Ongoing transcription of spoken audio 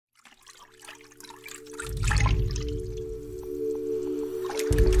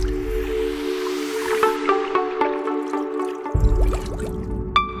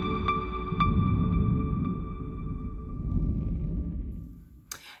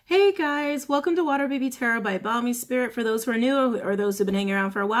Hey guys, welcome to WaterBaby Tarot by Bomispirit. For those who are new or those who've been hanging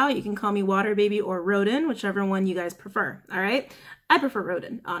around for a while, you can call me WaterBaby or Rodin, whichever one you guys prefer, all right? I prefer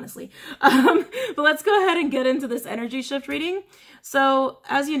Rodin, honestly. But let's go ahead and get into this energy shift reading. So,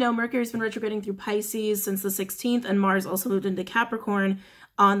 as you know, Mercury's been retrograding through Pisces since the 16th, and Mars also moved into Capricorn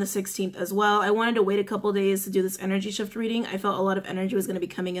on the 16th as well. I wanted to wait a couple days to do this energy shift reading. I felt a lot of energy was going to be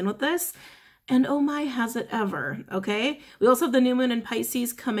coming in with this. And oh my, has it ever, okay? We also have the new moon in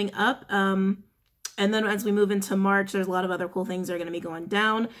Pisces coming up. And then as we move into March, there's a lot of other cool things that are going to be going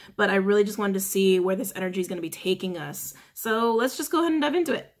down. But I really just wanted to see where this energy is going to be taking us. So let's just go ahead and dive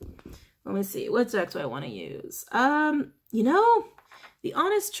into it. Let me see. What deck do I want to use? You know, the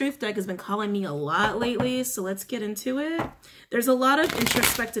Honest Truth deck has been calling me a lot lately. So let's get into it. There's a lot of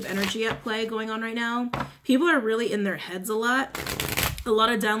introspective energy at play going on right now. People are really in their heads a lot. A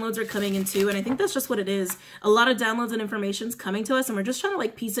lot of downloads are coming in too, and I think that's just what it is. A lot of downloads and information's coming to us, and we're just trying to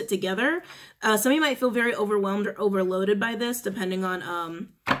like piece it together. Some of you might feel very overwhelmed or overloaded by this, depending on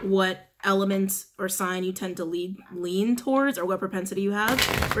what element or sign you tend to lean towards, or what propensity you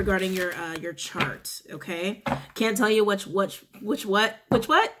have regarding your chart. Okay, can't tell you which what?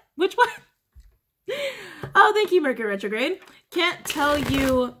 Oh, thank you, Mercury retrograde. Can't tell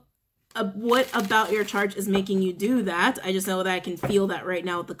you what about your chart is making you do that. I just know that I can feel that right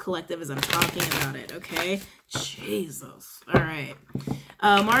now with the collective as I'm talking about it, okay? Jesus. All right.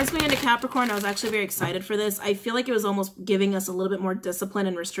 Mars going into Capricorn, I was actually very excited for this. I feel like it was almost giving us a little bit more discipline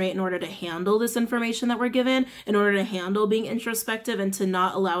and restraint in order to handle this information that we're given, in order to handle being introspective and to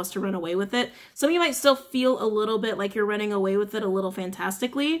not allow us to run away with it. Some of you might still feel a little bit like you're running away with it a little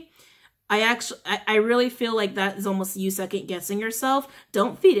fantastically. I really feel like that is almost you second guessing yourself.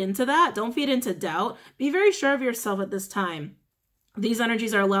 Don't feed into that. Don't feed into doubt. Be very sure of yourself at this time. These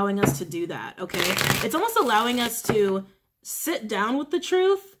energies are allowing us to do that, okay? It's almost allowing us to sit down with the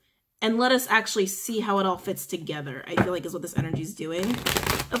truth and let us actually see how it all fits together, I feel like is what this energy is doing.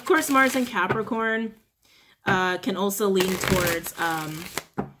 Of course, Mars in Capricorn can also lean towards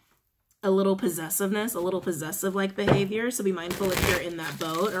a little possessiveness, a little possessive-like behavior. So be mindful if you're in that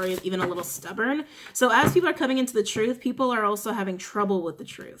boat, or even a little stubborn. So as people are coming into the truth, people are also having trouble with the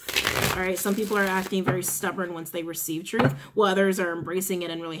truth. All right, some people are acting very stubborn once they receive truth, while others are embracing it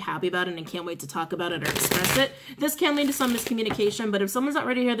and really happy about it and can't wait to talk about it or express it. This can lead to some miscommunication, but if someone's not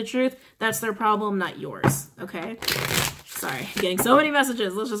ready to hear the truth, that's their problem, not yours, okay? Sorry, I'm getting so many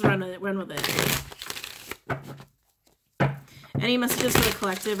messages. Let's just run with it. Any messages for the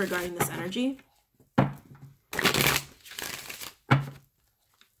collective regarding this energy?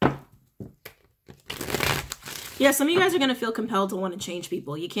 Yeah, some of you guys are going to feel compelled to want to change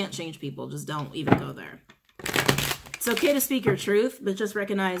people. You can't change people. Just don't even go there. It's okay to speak your truth, but just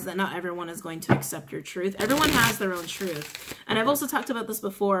recognize that not everyone is going to accept your truth. Everyone has their own truth. And I've also talked about this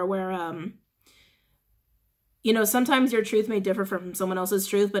before where, you know, sometimes your truth may differ from someone else's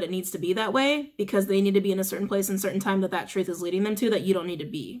truth, but it needs to be that way because they need to be in a certain place and certain time that truth is leading them to that you don't need to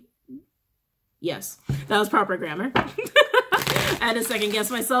be. Yes, that was proper grammar. I had to second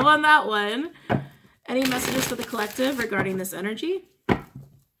guess myself on that one. Any messages for the collective regarding this energy?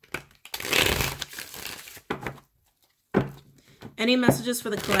 Any messages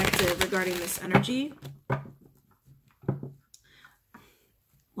for the collective regarding this energy?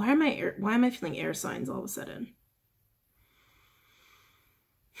 Why am I feeling air signs all of a sudden?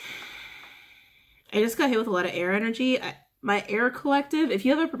 I just got hit with a lot of air energy. My air collective, if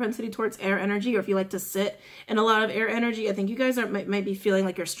you have a propensity towards air energy, or if you like to sit in a lot of air energy, I think you guys might be feeling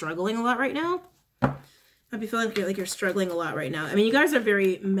like you're struggling a lot right now. Might be feeling like you're struggling a lot right now. I mean, you guys are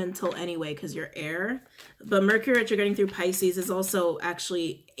very mental anyway because you're air. But Mercury retrograding through Pisces is also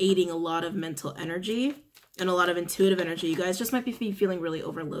actually aiding a lot of mental energy and a lot of intuitive energy. You guys just might be feeling really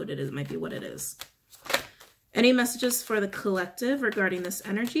overloaded. It might be what it is. Any messages for the collective regarding this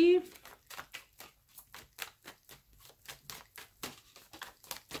energy?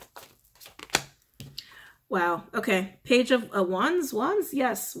 Wow. Okay. Page of wands? Wands?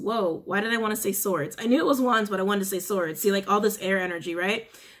 Yes. Whoa. Why did I want to say swords? I knew it was wands, but I wanted to say swords. See, like all this air energy, right?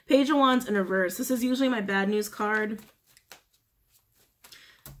 Page of wands in reverse. This is usually my bad news card.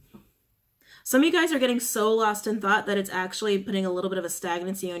 Some of you guys are getting so lost in thought that it's actually putting a little bit of a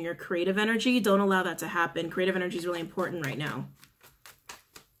stagnancy on your creative energy. Don't allow that to happen. Creative energy is really important right now.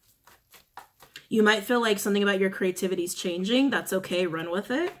 You might feel like something about your creativity is changing. That's okay. Run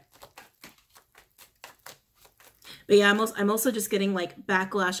with it. But yeah, I'm also just getting like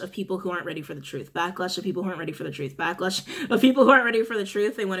backlash of people who aren't ready for the truth. Backlash of people who aren't ready for the truth. Backlash of people who aren't ready for the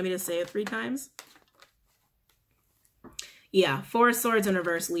truth. They wanted me to say it 3 times. Yeah, Four of Swords in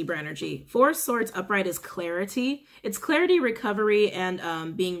reverse, Libra energy. Four of Swords upright is clarity. It's clarity, recovery,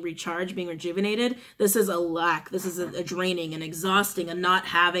 and being recharged, being rejuvenated. This is a lack. This is a draining and exhausting and not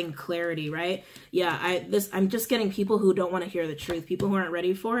having clarity, right? Yeah, I'm just getting people who don't want to hear the truth, people who aren't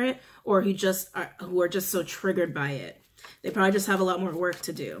ready for it, or who are just so triggered by it. They probably just have a lot more work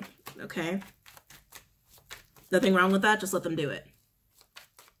to do, okay? Nothing wrong with that. Just let them do it.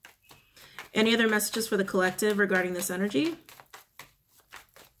 Any other messages for the collective regarding this energy?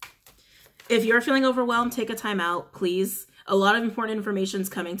 If you're feeling overwhelmed, take a time out, please. A lot of important information is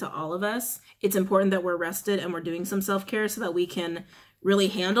coming to all of us. It's important that we're rested and we're doing some self-care so that we can really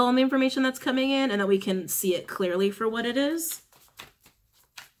handle all the information that's coming in and that we can see it clearly for what it is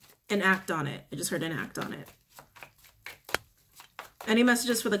and act on it. I just heard an act on it. Any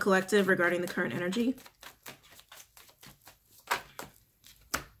messages for the collective regarding the current energy?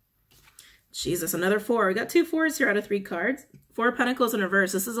 Jesus, another 4. We got 2 4s here out of 3 cards. 4 of Pentacles in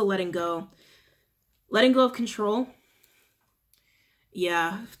reverse. This is a letting go. Letting go of control.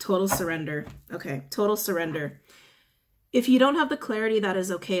 Yeah, total surrender. Okay, total surrender. If you don't have the clarity, that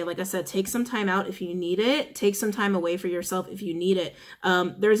is okay. Like I said, take some time out if you need it. Take some time away for yourself if you need it.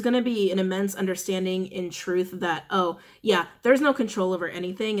 There's going to be an immense understanding in truth that, oh, yeah, there's no control over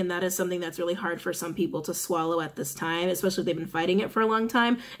anything. And that is something that's really hard for some people to swallow at this time, especially if they've been fighting it for a long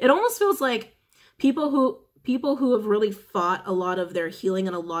time. It almost feels like people who have really fought a lot of their healing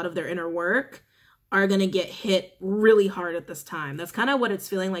and a lot of their inner work are going to get hit really hard at this time. That's kind of what it's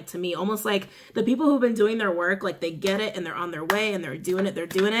feeling like to me. Almost like the people who've been doing their work, like they get it and they're on their way and they're doing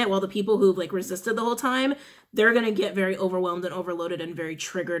it. While the people who've like resisted the whole time, they're going to get very overwhelmed and overloaded and very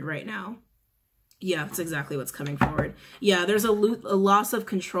triggered right now. Yeah, that's exactly what's coming forward. Yeah, there's a loss of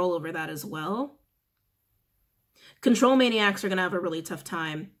control over that as well. Control maniacs are going to have a really tough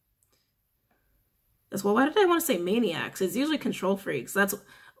time. Well, why did I want to say maniacs? It's usually control freaks. That's,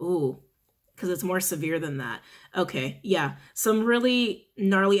 ooh, because it's more severe than that. Okay, yeah. Some really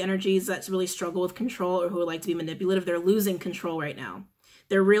gnarly energies that really struggle with control or who like to be manipulative, they're losing control right now.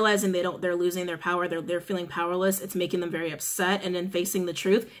 They're realizing they're losing their power. They're feeling powerless. It's making them very upset. And then facing the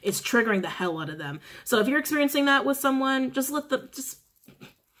truth, it's triggering the hell out of them. So if you're experiencing that with someone, just let them, just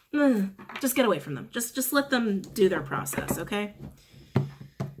get away from them. Just let them do their process, okay?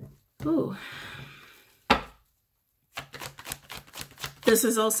 Ooh. This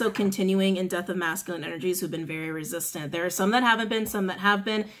is also continuing in death of masculine energies who've been very resistant. There are some that haven't been, some that have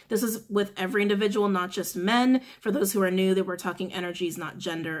been. This is with every individual, not just men. For those who are new, that we're talking energies, not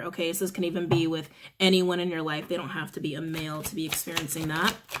gender. Okay, so this can even be with anyone in your life. They don't have to be a male to be experiencing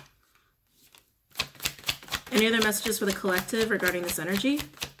that. Any other messages for the collective regarding this energy?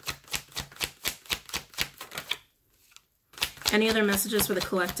 Any other messages for the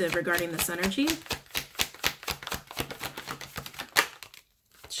collective regarding this energy?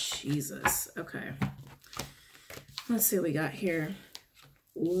 Jesus. Okay. Let's see what we got here.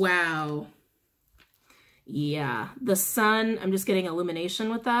 Wow. Yeah. The sun, I'm just getting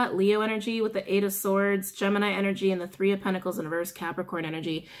illumination with that. Leo energy with the 8 of Swords, Gemini energy, and the 3 of Pentacles in reverse, Capricorn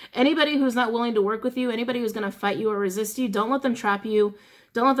energy. Anybody who's not willing to work with you, anybody who's going to fight you or resist you, don't let them trap you.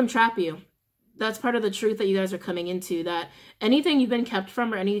 Don't let them trap you. That's part of the truth that you guys are coming into, that anything you've been kept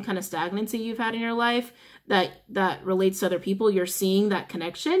from or any kind of stagnancy you've had in your life that relates to other people, you're seeing that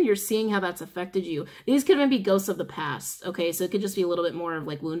connection. You're seeing how that's affected you. These could even be ghosts of the past. Okay, so it could just be a little bit more of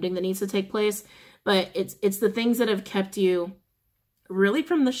like wounding that needs to take place. But it's the things that have kept you really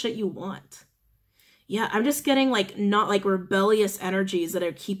from the shit you want. Yeah, I'm just getting like not like rebellious energies that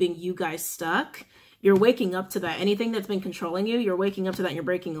are keeping you guys stuck. You're waking up to that. Anything that's been controlling you, you're waking up to that and you're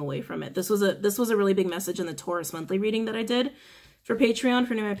breaking away from it. This was a really big message in the Taurus monthly reading that I did for Patreon,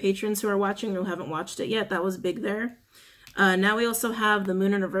 for any of my patrons who are watching or who haven't watched it yet. That was big there. Now we also have the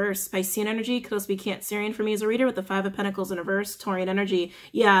moon in reverse. Piscean energy could also be Cancerian for me as a reader with the 5 of Pentacles in reverse. Taurian energy.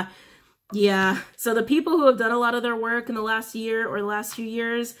 Yeah. So the people who have done a lot of their work in the last year or the last few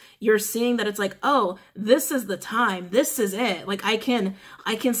years, you're seeing that it's like, oh, this is the time. This is it. Like I can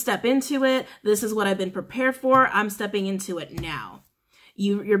step into it. This is what I've been prepared for. I'm stepping into it now.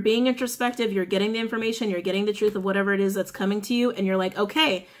 You're being introspective. You're getting the information. You're getting the truth of whatever it is that's coming to you. And you're like,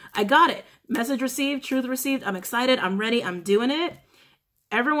 okay, I got it. Message received, truth received. I'm excited. I'm ready. I'm doing it.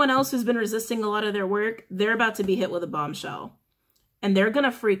 Everyone else who's been resisting a lot of their work, they're about to be hit with a bombshell and they're going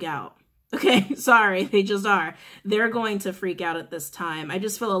to freak out. Okay, sorry, they just are. They're going to freak out at this time. I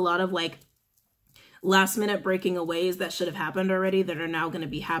just feel a lot of like last minute breaking aways that should have happened already that are now going to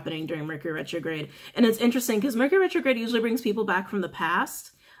be happening during Mercury retrograde. And it's interesting because Mercury retrograde usually brings people back from the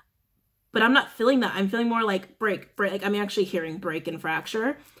past, but I'm not feeling that. I'm feeling more like break. Like I'm actually hearing break and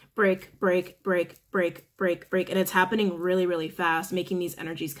fracture. break, break, break, break, break, break. And it's happening really, really fast, making these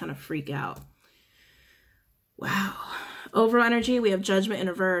energies kind of freak out. Wow. Overall energy, we have Judgment in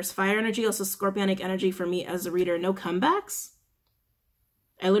reverse. Fire energy, also Scorpionic energy for me as a reader. No comebacks?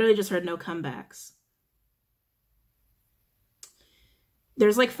 I literally just heard no comebacks.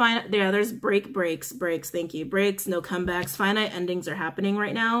 There's like there's breaks, thank you. Breaks, no comebacks. Finite endings are happening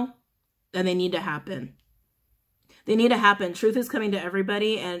right now, and they need to happen. They need to happen. Truth is coming to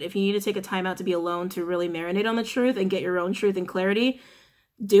everybody, and if you need to take a time out to be alone to really marinate on the truth and get your own truth and clarity,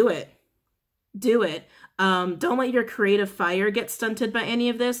 do it. Do it. Don't let your creative fire get stunted by any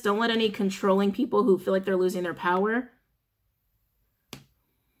of this. Don't let any controlling people who feel like they're losing their power.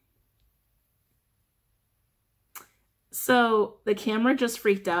 So the camera just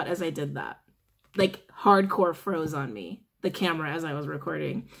freaked out as I did that. Like hardcore froze on me, the camera, as I was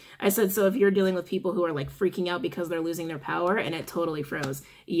recording. I said, so if you're dealing with people who are like freaking out because they're losing their power, and it totally froze.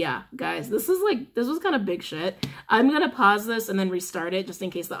 Yeah, guys, this was kind of big shit. I'm going to pause this and then restart it just in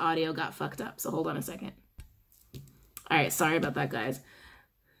case the audio got fucked up. So hold on a second. All right, sorry about that, guys.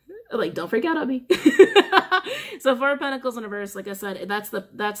 Like, don't freak out on me. So Four of Pentacles in reverse, like I said, that's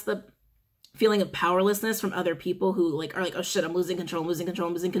the feeling of powerlessness from other people who like are like, oh shit, I'm losing control, I'm losing control,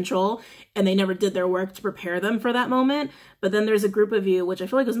 I'm losing control. And they never did their work to prepare them for that moment. But then there's a group of you, which I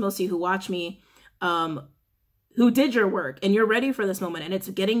feel like was most of you who watch me, who did your work and you're ready for this moment and it's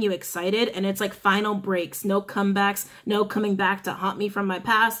getting you excited. And it's like final breaks, no comebacks, no coming back to haunt me from my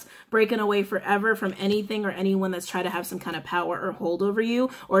past, breaking away forever from anything or anyone that's tried to have some kind of power or hold over you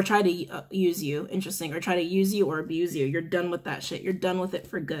or try to use you, interesting, or try to use you or abuse you. You're done with that shit. You're done with it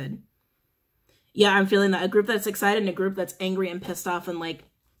for good. Yeah, I'm feeling that. A group that's excited and a group that's angry and pissed off and like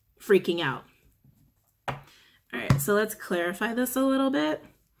freaking out. All right, so let's clarify this a little bit.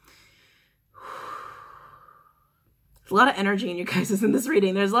 There's a lot of energy in you guys in this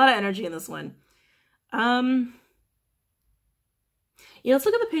reading. There's a lot of energy in this one. Yeah, let's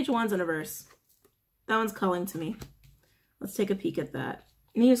look at the Page of Wands in reverse. That one's calling to me. Let's take a peek at that.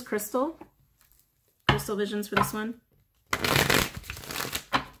 I'm gonna use crystal visions for this one.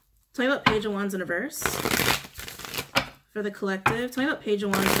 Tell me about Page of Wands in reverse for the collective. Tell me about Page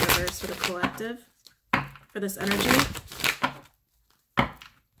of Wands in reverse for the collective, for this energy.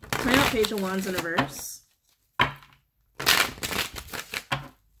 Tell me about Page of Wands in reverse.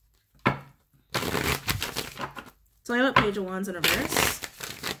 Tell me about Page of Wands in reverse.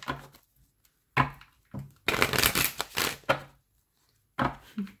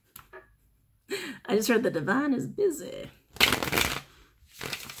 I just heard the divine is busy.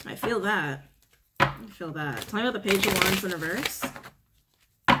 I feel that. I feel that. Tell me about the Page of Wands in reverse.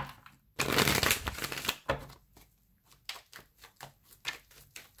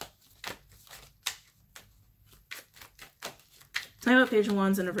 Tell me about Page of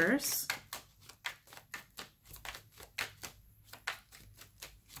Wands in reverse.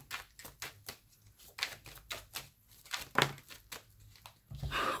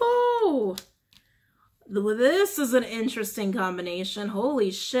 Oh! This is an interesting combination.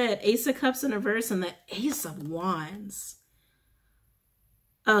 Holy shit. Ace of Cups in reverse and the Ace of Wands.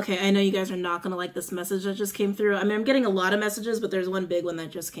 Okay, I know you guys are not going to like this message that just came through. I mean, I'm getting a lot of messages, but there's one big one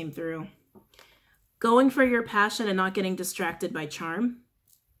that just came through. Going for your passion and not getting distracted by charm.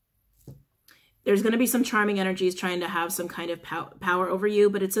 There's going to be some charming energies trying to have some kind of power over you,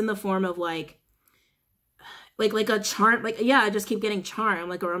 but it's in the form of like a charm, like, yeah, I just keep getting charm,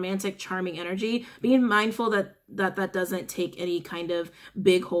 like a romantic, charming energy. Being mindful that doesn't take any kind of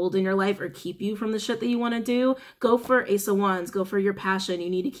big hold in your life or keep you from the shit that you want to do. Go for Ace of Wands, go for your passion.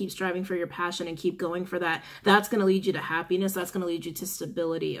 You need to keep striving for your passion and keep going for that. That's going to lead you to happiness. That's going to lead you to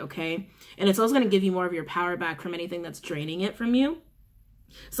stability, okay? And it's also going to give you more of your power back from anything that's draining it from you.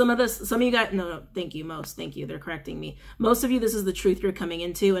 Some of you guys, no, thank you, most, thank you, they're correcting me. Most of you, this is the truth you're coming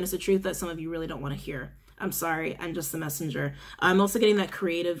into, and it's a truth that some of you really don't want to hear. I'm sorry, I'm just the messenger. I'm also getting that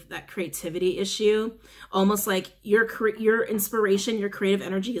creativity issue. Almost like your inspiration, your creative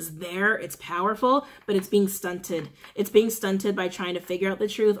energy is there, it's powerful, but it's being stunted. It's being stunted by trying to figure out the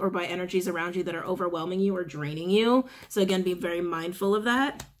truth or by energies around you that are overwhelming you or draining you. So again, be very mindful of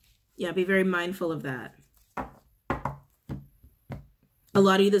that. Yeah, be very mindful of that. A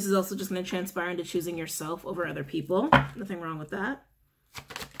lot of you, this is also just going to transpire into choosing yourself over other people. Nothing wrong with that.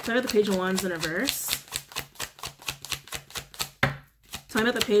 Tell me about the Page of Wands in reverse. Tell me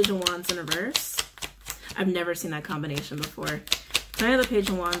about the Page of Wands in reverse. I've never seen that combination before. Tell me about the Page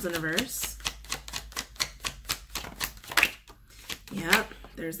of Wands in reverse. Yep,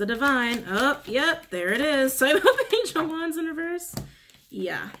 there's the divine. Oh, yep, there it is. Tell me about the Page of Wands in reverse.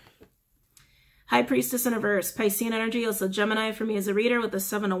 Yeah. High Priestess in reverse. Piscean energy, also Gemini for me as a reader with the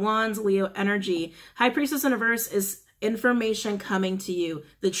Seven of Wands, Leo energy. High Priestess in reverse is information coming to you,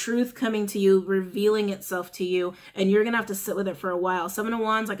 the truth coming to you, revealing itself to you, and you're gonna have to sit with it for a while. Seven of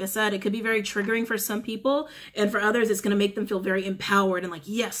Wands, like I said, it could be very triggering for some people, and for others, it's gonna make them feel very empowered and like,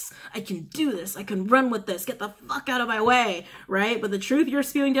 yes, I can do this, I can run with this, get the fuck out of my way, right? But the truth you're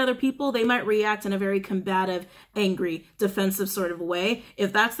spewing to other people, they might react in a very combative, angry, defensive sort of way.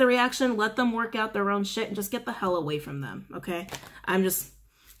 If that's the reaction, let them work out their own shit and just get the hell away from them, okay? I'm just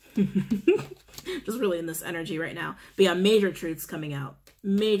just really in this energy right now. But yeah, major truths coming out.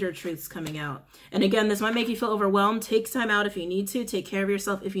 Major truths coming out. And again, this might make you feel overwhelmed. Take time out if you need to. Take care of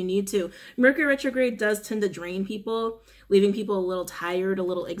yourself if you need to. Mercury retrograde does tend to drain people, leaving people a little tired, a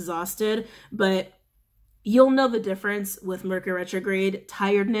little exhausted. But you'll know the difference with Mercury retrograde.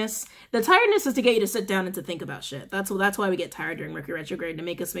 Tiredness. The tiredness is to get you to sit down and to think about shit. That's why we get tired during Mercury retrograde, to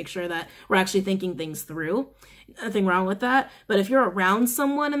make us make sure that we're actually thinking things through. Nothing wrong with that. But if you're around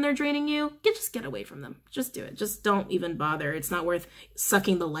someone and they're draining you, just get away from them. Just do it. Just don't even bother. It's not worth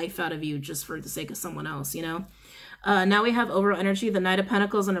sucking the life out of you just for the sake of someone else, you know? Now we have overall energy, the Knight of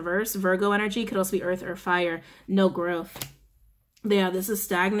Pentacles in reverse. Virgo energy could also be earth or fire. No growth. Yeah, this is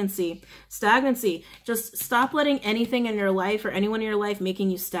stagnancy. Stagnancy. Just stop letting anything in your life or anyone in your life making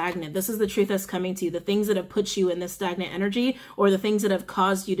you stagnant. This is the truth that's coming to you. The things that have put you in this stagnant energy, or the things that have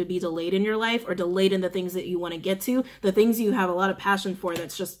caused you to be delayed in your life, or delayed in the things that you want to get to, the things you have a lot of passion for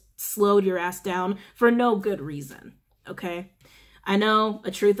that's just slowed your ass down for no good reason. Okay? I know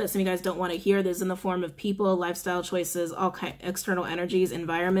a truth that some of you guys don't want to hear. This is in the form of people, lifestyle choices, all kind external energies,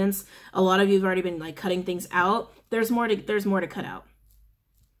 environments. A lot of you have already been like cutting things out. There's more to cut out.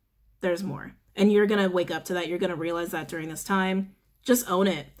 There's more. And you're going to wake up to that. You're going to realize that during this time. Just own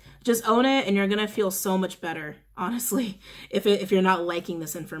it. Just own it, and you're going to feel so much better, honestly, if you're not liking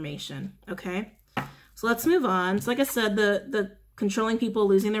this information, okay? So let's move on. So like I said, the controlling people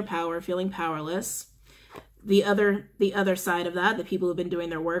losing their power, feeling powerless. The other side of that, the people who've been doing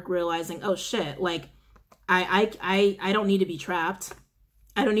their work, realizing, oh shit, like I don't need to be trapped.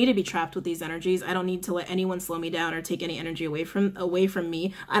 I don't need to be trapped with these energies. I don't need to let anyone slow me down or take any energy away from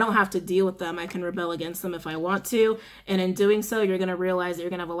me. I don't have to deal with them. I can rebel against them if I want to. And in doing so, you're going to realize that you're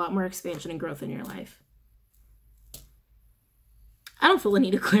going to have a lot more expansion and growth in your life. I don't feel the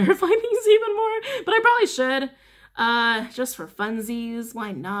need to clarify these even more, but I probably should. Just for funsies.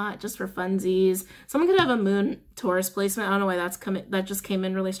 Why not? Just for funsies. Someone could have a Moon Taurus placement. I don't know why that just came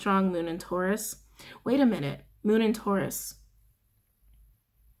in really strong. Moon and Taurus. Wait a minute. Moon and Taurus.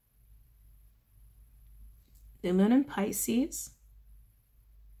 New moon in Pisces.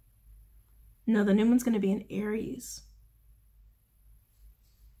 No, the new moon's going to be in Aries.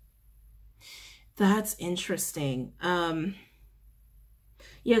 That's interesting. Yeah,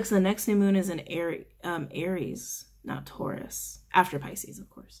 because the next new moon is in Aries, not Taurus. After Pisces, of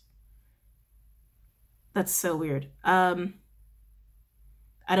course. That's so weird. Why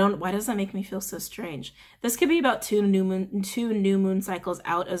does that make me feel so strange? This could be about two new moon cycles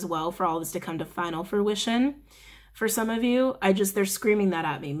out as well for all this to come to final fruition. For some of you, they're screaming that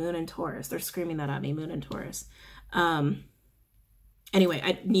at me, Moon and Taurus. They're screaming that at me, Moon and Taurus. Anyway,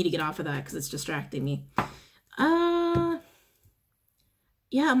 I need to get off of that because it's distracting me.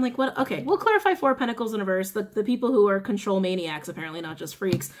 Yeah, I'm like, what? Okay, we'll clarify Four of Pentacles in reverse. The people who are control maniacs, apparently, not just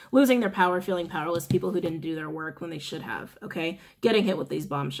freaks, losing their power, feeling powerless, people who didn't do their work when they should have, okay? Getting hit with these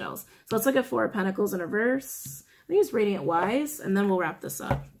bombshells. So let's look at Four of Pentacles in reverse. I think it's Radiant Wise, and then we'll wrap this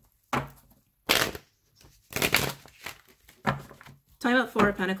up. Talking about Four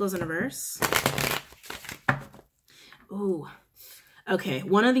of Pentacles in reverse. Ooh. Okay,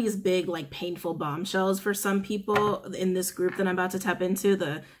 one of these big, like, painful bombshells for some people in this group that I'm about to tap into,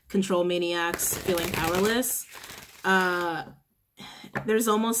 the control maniacs feeling powerless. There's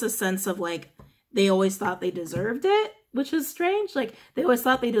almost a sense of, like, they always thought they deserved it, which is strange. Like, they always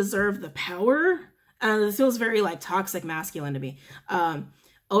thought they deserved the power. This feels very, like, toxic masculine to me.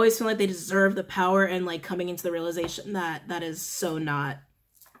 Always feel like they deserve the power, and, like, coming into the realization that that is so not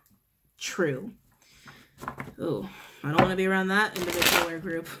true. Ooh. I don't want to be around that individual or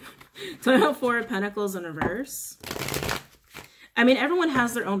group. So I have Four of Pentacles in reverse. I mean, everyone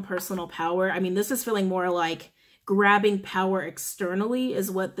has their own personal power. I mean, this is feeling more like grabbing power externally is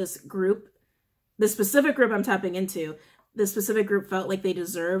what this specific group I'm tapping into, this specific group felt like they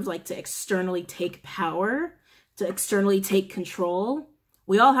deserved, like, to externally take power, to externally take control.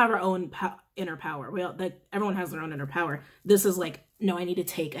 We all have our own inner power. Everyone has their own inner power. This is like, no, I need to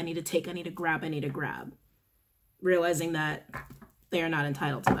take, I need to take, I need to grab, I need to grab. Realizing that they are not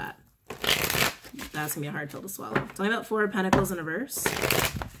entitled to that. That's gonna be a hard pill to swallow. Talking about Four of Pentacles in reverse.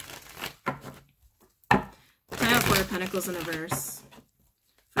 of Pentacles in reverse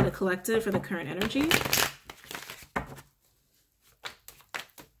for the collective, for the current energy.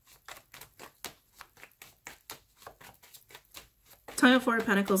 Four of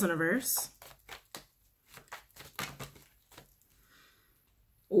Pentacles in reverse.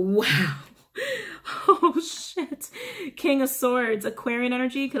 Wow. Oh, shit. King of Swords. Aquarian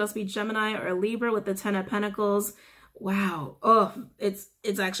energy. Could also be Gemini or a Libra with the 10 of Pentacles. Wow. Oh, it's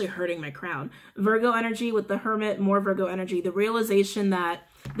actually hurting my crown. Virgo energy with the Hermit. More Virgo energy. The realization that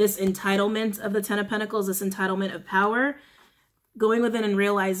this entitlement of the 10 of Pentacles, this entitlement of power, going within and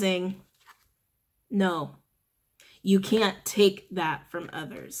realizing, no, you can't take that from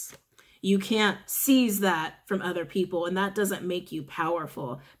others. You can't seize that from other people, and that doesn't make you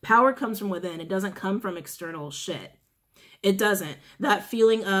powerful. Power comes from within. It doesn't come from external shit. It doesn't. That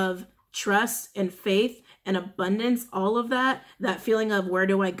feeling of trust and faith and abundance, all of that, that feeling of where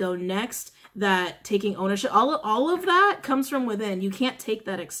do I go next, that taking ownership, all of that comes from within. You can't take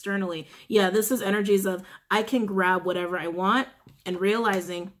that externally. Yeah, this is energies of I can grab whatever I want, and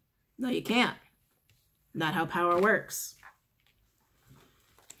realizing, no, you can't. Not how power works.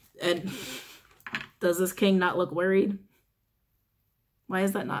 And does this king not look worried? Why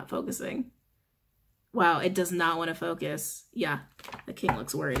is that not focusing? Wow, it does not want to focus. Yeah, the king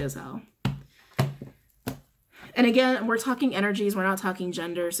looks worried as hell. And again, we're talking energies, we're not talking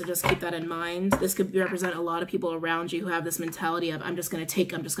gender, so just keep that in mind. This could represent a lot of people around you who have this mentality of I'm just going to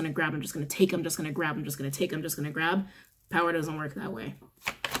take, I'm just going to grab, I'm just going to take, I'm just going to grab, I'm just going to take, I'm just going to grab. Power doesn't work that way.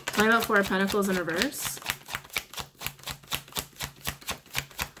 Talking about Four of Pentacles in reverse.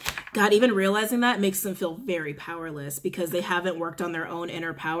 God, even realizing that makes them feel very powerless because they haven't worked on their own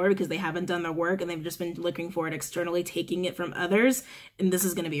inner power, because they haven't done their work and they've just been looking for it externally, taking it from others. And this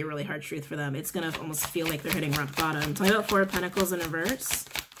is going to be a really hard truth for them. It's going to almost feel like they're hitting rock bottom. Talking about Four of Pentacles in reverse.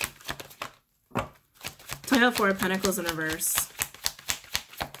 Talking about Four of Pentacles in reverse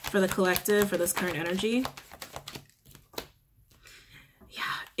for the collective, for this current energy. Yeah,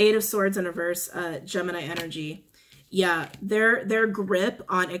 Eight of Swords in reverse, Gemini energy. Yeah, their grip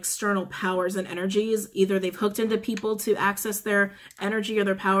on external powers and energies, either they've hooked into people to access their energy or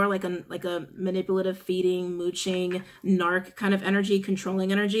their power, like a manipulative, feeding, mooching, narc kind of energy,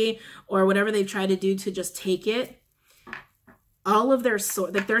 controlling energy, or whatever they've tried to do to just take it. All of their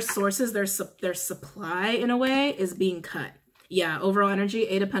sources, their supply in a way is being cut. Yeah, overall energy,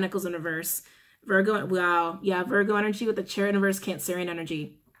 Eight of Pentacles in reverse. Virgo, wow, yeah, Virgo energy with the Chariot in reverse, Cancerian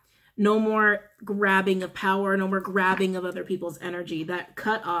energy. No more grabbing of power, no more grabbing of other people's energy. That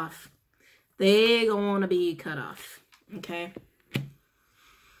cut off, they gonna be cut off, okay?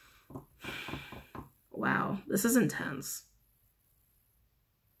 Wow, this is intense.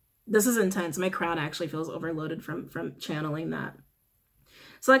 This is intense. My crown actually feels overloaded from channeling that.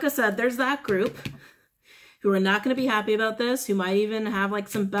 So like I said, there's that group who are not going to be happy about this, who might even have like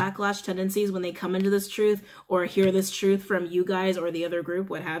some backlash tendencies when they come into this truth or hear this truth from you guys or the other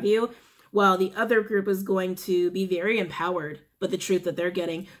group, what have you. While the other group is going to be very empowered by the truth that they're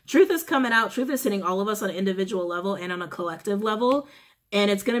getting. Truth is coming out. Truth is hitting all of us on an individual level and on a collective level.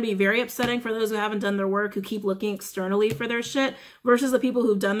 And it's going to be very upsetting for those who haven't done their work, who keep looking externally for their shit, versus the people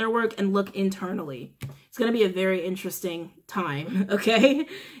who've done their work and look internally. It's going to be a very interesting time, okay?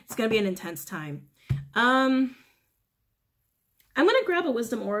 It's going to be an intense time. I'm going to grab a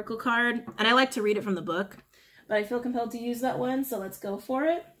Wisdom Oracle card, and I like to read it from the book, but I feel compelled to use that one, so let's go for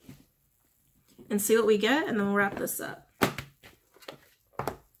it and see what we get, and then we'll wrap this up.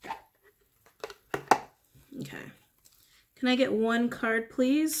 Okay. Can I get one card,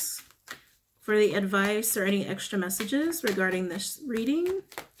 please, for the advice or any extra messages regarding this reading?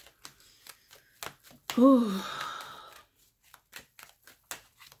 Ooh.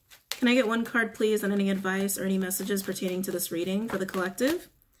 Can I get one card, please, on any advice or any messages pertaining to this reading for the collective?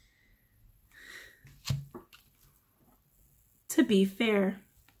 To be fair.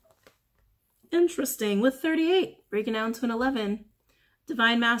 Interesting. With 38, breaking down to an 11.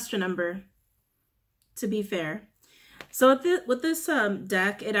 Divine Master number. To be fair. So with this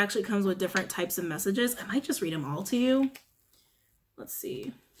deck, it actually comes with different types of messages. I might just read them all to you. Let's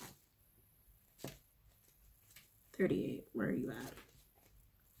see. 38. Where are you at?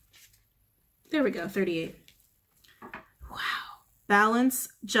 There we go, 38. Wow. Balance,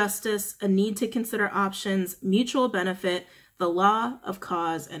 justice, a need to consider options, mutual benefit, the law of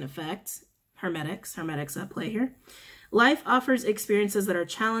cause and effect. Hermetics at play here. Life offers experiences that are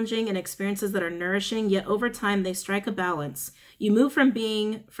challenging and experiences that are nourishing, yet over time they strike a balance. You move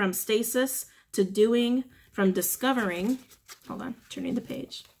from stasis to doing, from discovering, hold on, turning the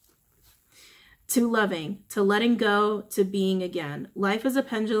page, to loving, to letting go, to being again. Life is a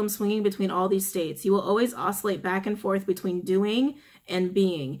pendulum swinging between all these states. You will always oscillate back and forth between doing and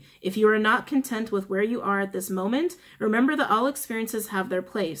being. If you are not content with where you are at this moment, remember that all experiences have their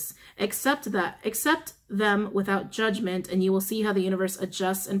place. Accept them without judgment, and you will see how the universe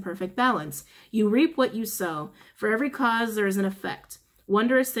adjusts in perfect balance. You reap what you sow. For every cause, there is an effect.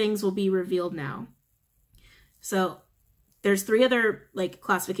 Wondrous things will be revealed now. So there's 3 other like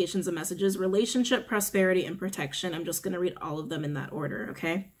classifications of messages: relationship, prosperity, and protection. I'm just going to read all of them in that order,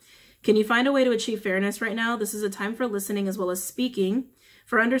 okay? Can you find a way to achieve fairness right now? This is a time for listening as well as speaking,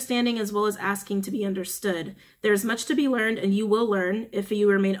 for understanding as well as asking to be understood. There's much to be learned, and you will learn if you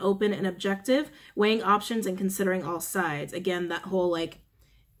remain open and objective, weighing options and considering all sides. Again, that whole like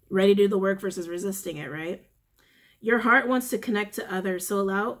ready to do the work versus resisting it, right? Your heart wants to connect to others, so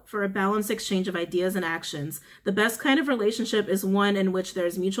allow for a balanced exchange of ideas and actions. The best kind of relationship is one in which there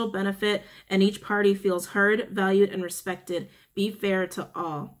is mutual benefit and each party feels heard, valued, and respected. Be fair to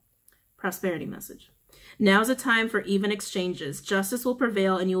all. Prosperity message. Now's a time for even exchanges. Justice will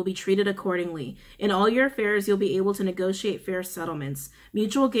prevail and you will be treated accordingly. In all your affairs, you'll be able to negotiate fair settlements.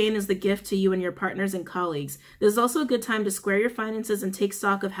 Mutual gain is the gift to you and your partners and colleagues. This is also a good time to square your finances and take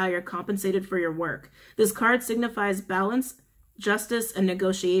stock of how you're compensated for your work. This card signifies balance, justice, and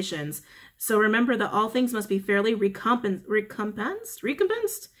negotiations. So remember that all things must be fairly recompensed?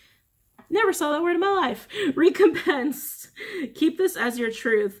 Never saw that word in my life. Recompensed. Keep this as your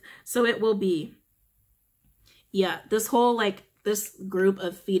truth, so it will be. Yeah, this whole like this group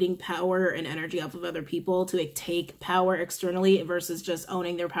of feeding power and energy off of other people to like, take power externally versus just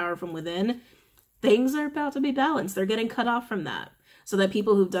owning their power from within, things are about to be balanced. They're getting cut off from that, so that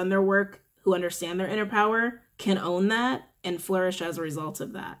people who've done their work, who understand their inner power, can own that and flourish as a result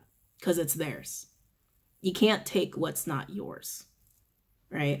of that, because it's theirs. You can't take what's not yours,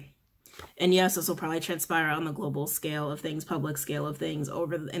 right? And yes, this will probably transpire on the global scale of things, public scale of things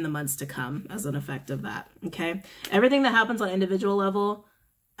in the months to come as an effect of that, okay? Everything that happens on individual level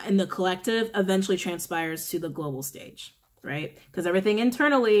in the collective eventually transpires to the global stage, right? Because everything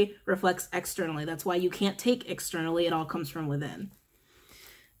internally reflects externally. That's why you can't take externally. It all comes from within.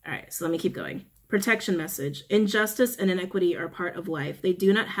 All right, so let me keep going. Protection message. Injustice and inequity are part of life. They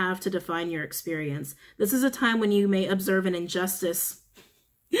do not have to define your experience. This is a time when you may observe an injustice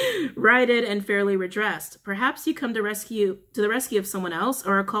righted and fairly redressed. Perhaps you come to the rescue of someone else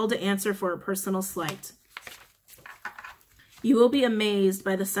or are called to answer for a personal slight. You will be amazed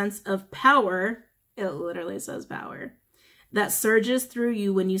by the sense of power, it literally says power, that surges through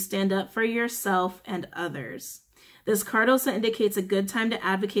you when you stand up for yourself and others. This card also indicates a good time to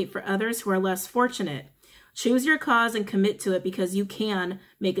advocate for others who are less fortunate. Choose your cause and commit to it because you can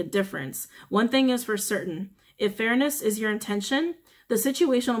make a difference. One thing is for certain, if fairness is your intention, the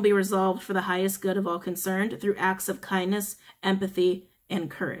situation will be resolved for the highest good of all concerned through acts of kindness, empathy, and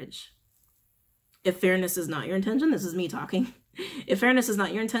courage. If fairness is not your intention, this is me talking. If fairness is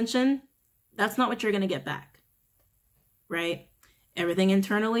not your intention, that's not what you're going to get back, right? Everything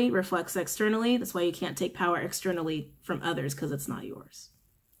internally reflects externally. That's why you can't take power externally from others, because it's not yours.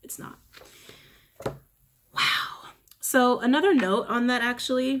 It's not. Wow. So another note on that,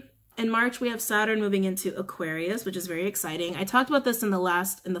 actually, in March, we have Saturn moving into Aquarius, which is very exciting. I talked about this in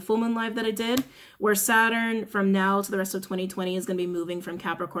the full moon live that I did, where Saturn from now to the rest of 2020 is going to be moving from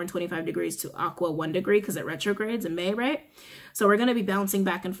Capricorn 25 degrees to Aqua 1 degree because it retrogrades in May, right? So we're going to be bouncing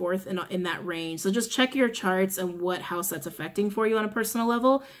back and forth in that range. So just check your charts and what house that's affecting for you on a personal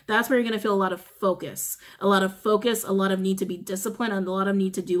level. That's where you're going to feel a lot of focus, a lot of need to be disciplined, and a lot of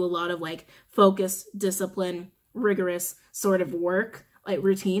need to do a lot of like focus, discipline, rigorous sort of work. Like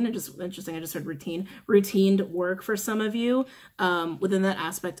routine, and just interesting, I just heard routined work for some of you within that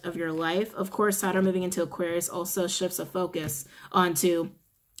aspect of your life. Of course, Saturn moving into Aquarius also shifts a focus onto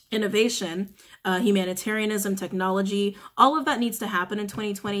innovation, humanitarianism, technology. All of that needs to happen in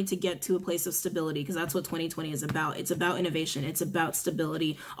 2020 to get to a place of stability, because that's what 2020 is about. It's about innovation. It's about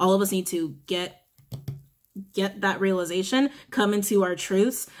stability. All of us need to get that realization, come into our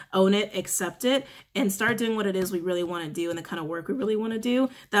truths, own it, accept it, and start doing what it is we really want to do and the kind of work we really want to do.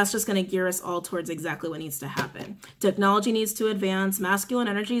 That's just going to gear us all towards exactly what needs to happen. Technology needs to advance. Masculine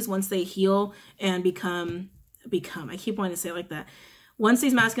energies, once they heal and become, I keep wanting to say it like that. Once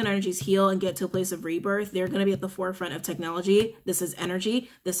these masculine energies heal and get to a place of rebirth, they're going to be at the forefront of technology. This is energy.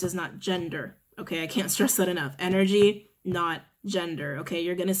 This is not gender. Okay, I can't stress that enough. Energy, not gender. Okay,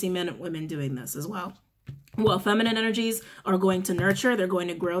 you're going to see men and women doing this as well. Well, feminine energies are going to nurture, they're going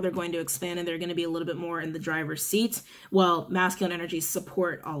to grow, they're going to expand, and they're going to be a little bit more in the driver's seat, while masculine energies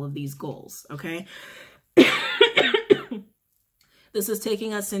support all of these goals, okay? This is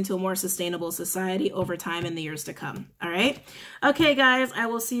taking us into a more sustainable society over time in the years to come. All right. Okay, guys, I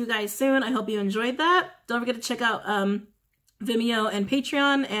will see you guys soon. I hope you enjoyed that. Don't forget to check out Vimeo and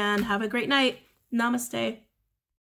Patreon, and have a great night. Namaste.